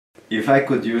If I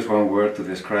could use one word to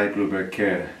describe Bluebird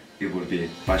Care, it would be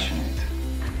passionate.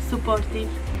 Supportive.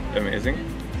 Amazing.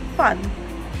 Fun.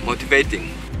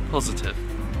 Motivating. Positive.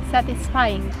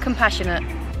 Satisfying. Compassionate.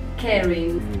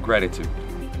 Caring. Gratitude.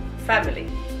 Family.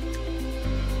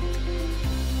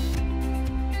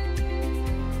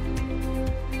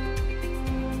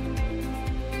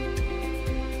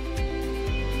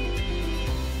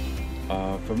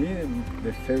 For me,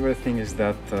 the favorite thing is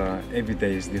that every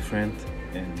day is different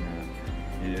and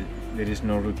there is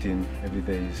no routine. Every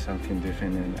day is something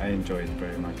different and I enjoy it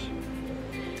very much.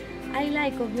 I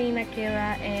like of being a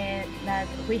carer that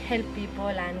we help people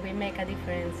and we make a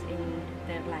difference in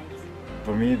their lives.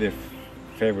 For me, the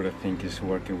favorite thing is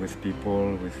working with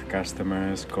people, with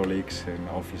customers, colleagues and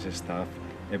office staff.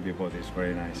 Everybody is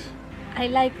very nice. I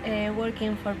like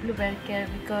working for Bluebird Care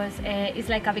because it's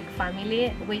like a big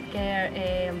family. We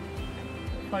care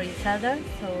for each other,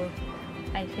 so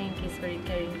I think it's a very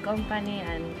caring company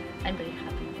and I'm very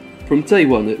happy. From day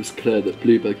one it was clear that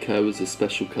Bluebird Care was a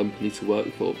special company to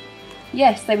work for.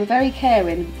 Yes, they were very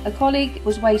caring. A colleague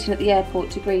was waiting at the airport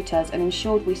to greet us and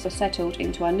ensured we were settled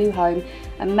into our new home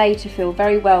and made to feel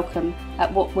very welcome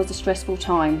at what was a stressful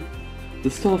time. The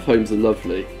staff homes are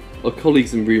lovely. Our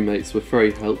colleagues and roommates were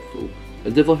very helpful,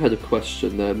 and if I had a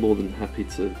question they're more than happy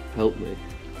to help me.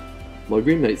 My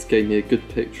roommates gave me a good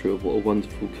picture of what a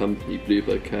wonderful company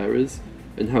Bluebird Care is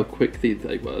and how quickly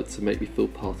they were to make me feel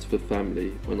part of a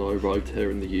family when I arrived here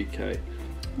in the UK.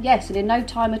 Yes, and in no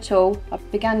time at all, I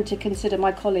began to consider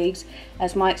my colleagues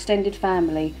as my extended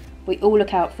family. We all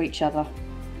look out for each other.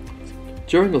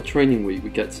 During our training week we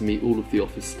get to meet all of the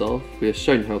office staff, we are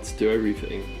shown how to do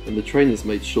everything, and the trainers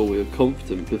made sure we were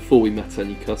confident before we met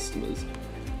any customers.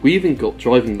 We even got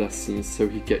driving lessons so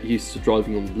we could get used to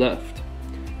driving on the left,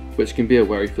 which can be a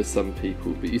worry for some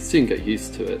people, but you soon get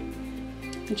used to it.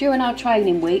 During our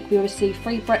training week we received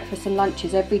free breakfasts and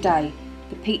lunches every day.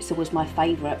 The pizza was my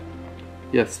favourite.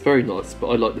 Yes, very nice, but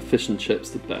I like the fish and chips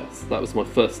the best. That was my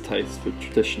first taste for a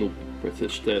traditional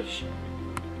British dish.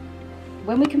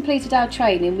 When we completed our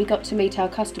training we got to meet our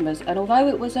customers, and although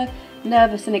it was a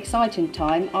nervous and exciting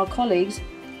time, our colleagues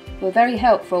were very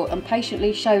helpful and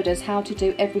patiently showed us how to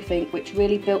do everything, which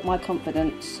really built my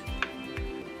confidence.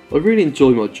 I really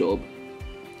enjoy my job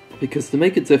because to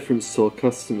make a difference to our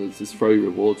customers is very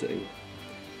rewarding.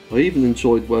 I even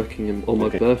enjoyed working on my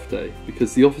birthday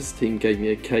because the office team gave me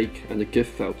a cake and a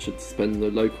gift voucher to spend in a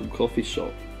local coffee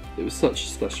shop. It was such a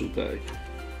special day.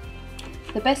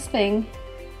 The best thing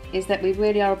is that we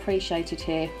really are appreciated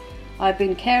here. I've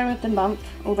been Carer of the Month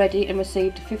already and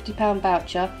received a £50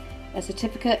 voucher, a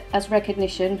certificate as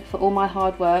recognition for all my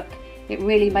hard work. It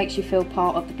really makes you feel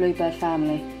part of the Bluebird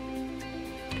family.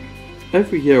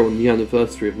 Every year on the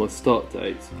anniversary of my start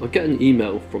date, I get an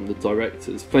email from the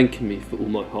directors thanking me for all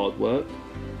my hard work.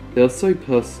 They are so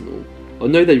personal. I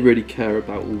know they really care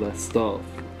about all their staff,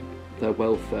 their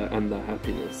welfare and their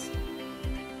happiness.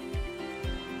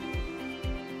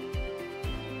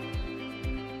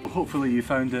 Hopefully you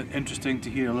found it interesting to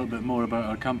hear a little bit more about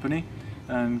our company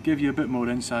and give you a bit more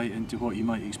insight into what you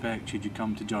might expect should you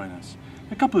come to join us.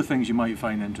 A couple of things you might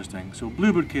find interesting. So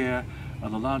Bluebird Care are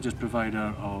the largest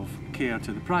provider of care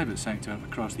to the private sector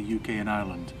across the UK and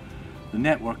Ireland. The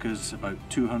network is about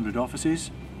 200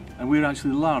 offices and we're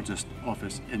actually the largest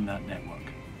office in that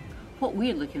network. What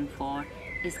we're looking for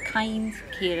is kind,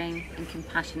 caring and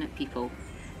compassionate people.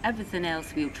 Everything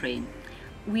else we'll train.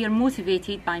 We are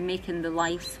motivated by making the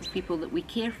lives of people that we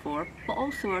care for, but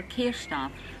also our care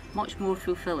staff, much more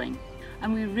fulfilling.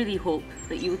 And we really hope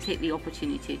that you will take the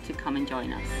opportunity to come and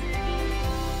join us.